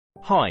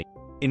Hi.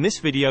 In this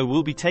video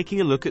we'll be taking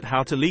a look at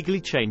how to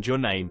legally change your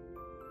name.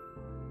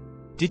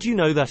 Did you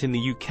know that in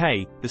the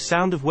UK, the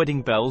sound of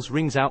wedding bells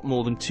rings out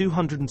more than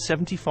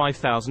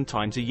 275,000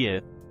 times a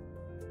year?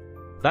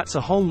 That's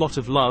a whole lot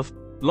of love,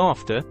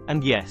 laughter,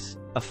 and yes,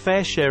 a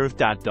fair share of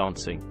dad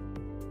dancing.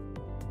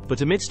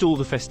 But amidst all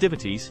the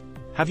festivities,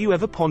 have you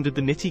ever pondered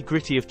the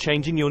nitty-gritty of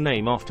changing your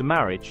name after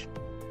marriage?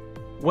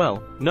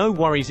 Well, no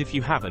worries if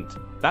you haven't.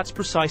 That's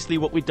precisely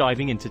what we're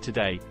diving into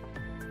today.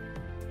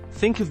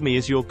 Think of me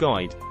as your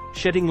guide,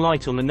 shedding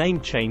light on the name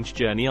change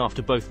journey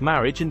after both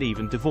marriage and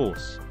even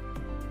divorce.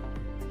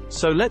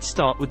 So let's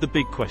start with the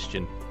big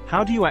question.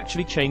 How do you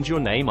actually change your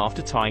name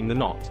after tying the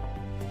knot?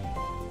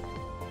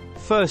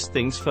 First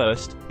things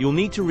first, you'll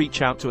need to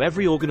reach out to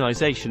every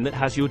organization that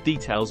has your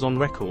details on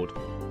record.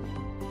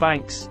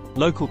 Banks,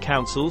 local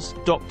councils,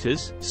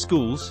 doctors,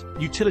 schools,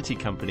 utility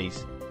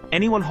companies.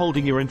 Anyone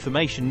holding your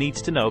information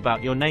needs to know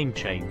about your name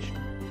change.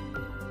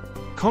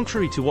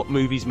 Contrary to what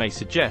movies may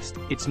suggest,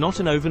 it's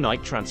not an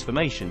overnight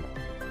transformation.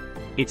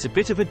 It's a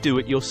bit of a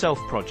do-it-yourself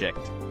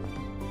project.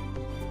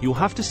 You'll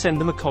have to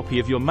send them a copy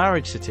of your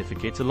marriage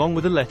certificate along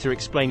with a letter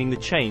explaining the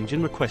change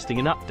and requesting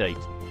an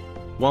update.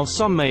 While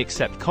some may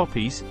accept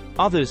copies,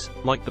 others,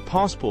 like the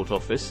passport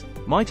office,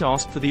 might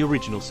ask for the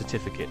original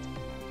certificate.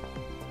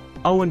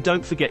 Oh, and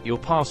don't forget your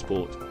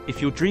passport.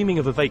 If you're dreaming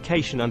of a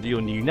vacation under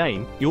your new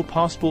name, your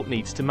passport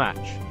needs to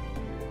match.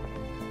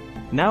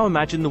 Now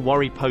imagine the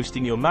worry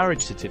posting your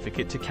marriage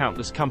certificate to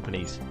countless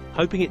companies,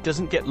 hoping it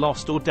doesn't get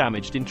lost or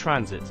damaged in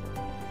transit.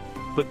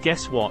 But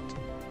guess what?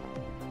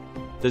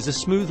 There's a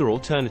smoother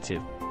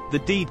alternative: the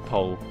deed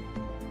poll.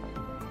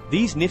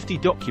 These nifty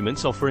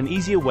documents offer an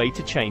easier way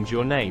to change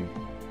your name.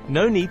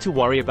 No need to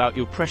worry about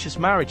your precious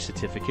marriage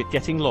certificate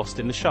getting lost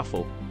in the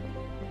shuffle.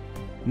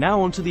 Now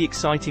on to the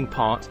exciting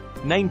part: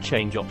 name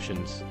change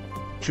options.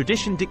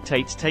 Tradition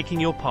dictates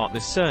taking your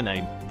partner's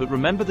surname, but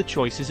remember the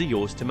choices are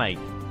yours to make.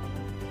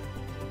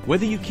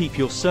 Whether you keep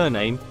your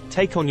surname,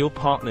 take on your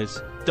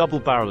partner's,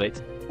 double-barrel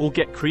it, or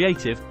get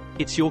creative,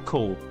 it's your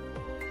call.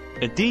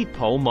 A deed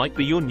poll might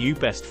be your new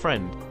best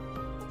friend.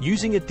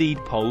 Using a deed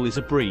poll is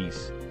a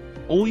breeze.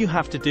 All you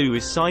have to do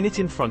is sign it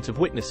in front of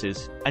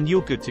witnesses, and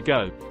you're good to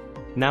go.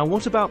 Now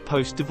what about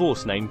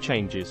post-divorce name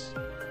changes?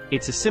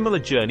 It's a similar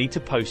journey to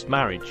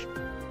post-marriage.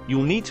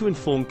 You'll need to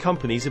inform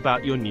companies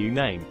about your new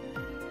name.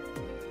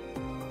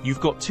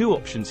 You've got two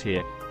options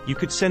here. You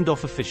could send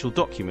off official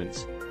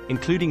documents,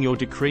 including your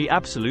decree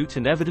absolute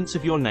and evidence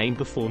of your name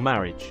before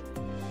marriage.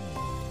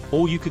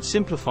 Or you could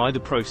simplify the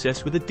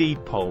process with a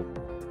deed poll.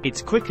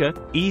 It's quicker,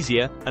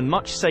 easier, and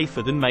much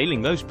safer than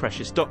mailing those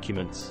precious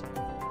documents.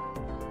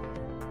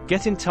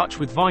 Get in touch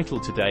with Vital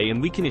today and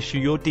we can issue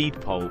your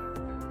deed poll.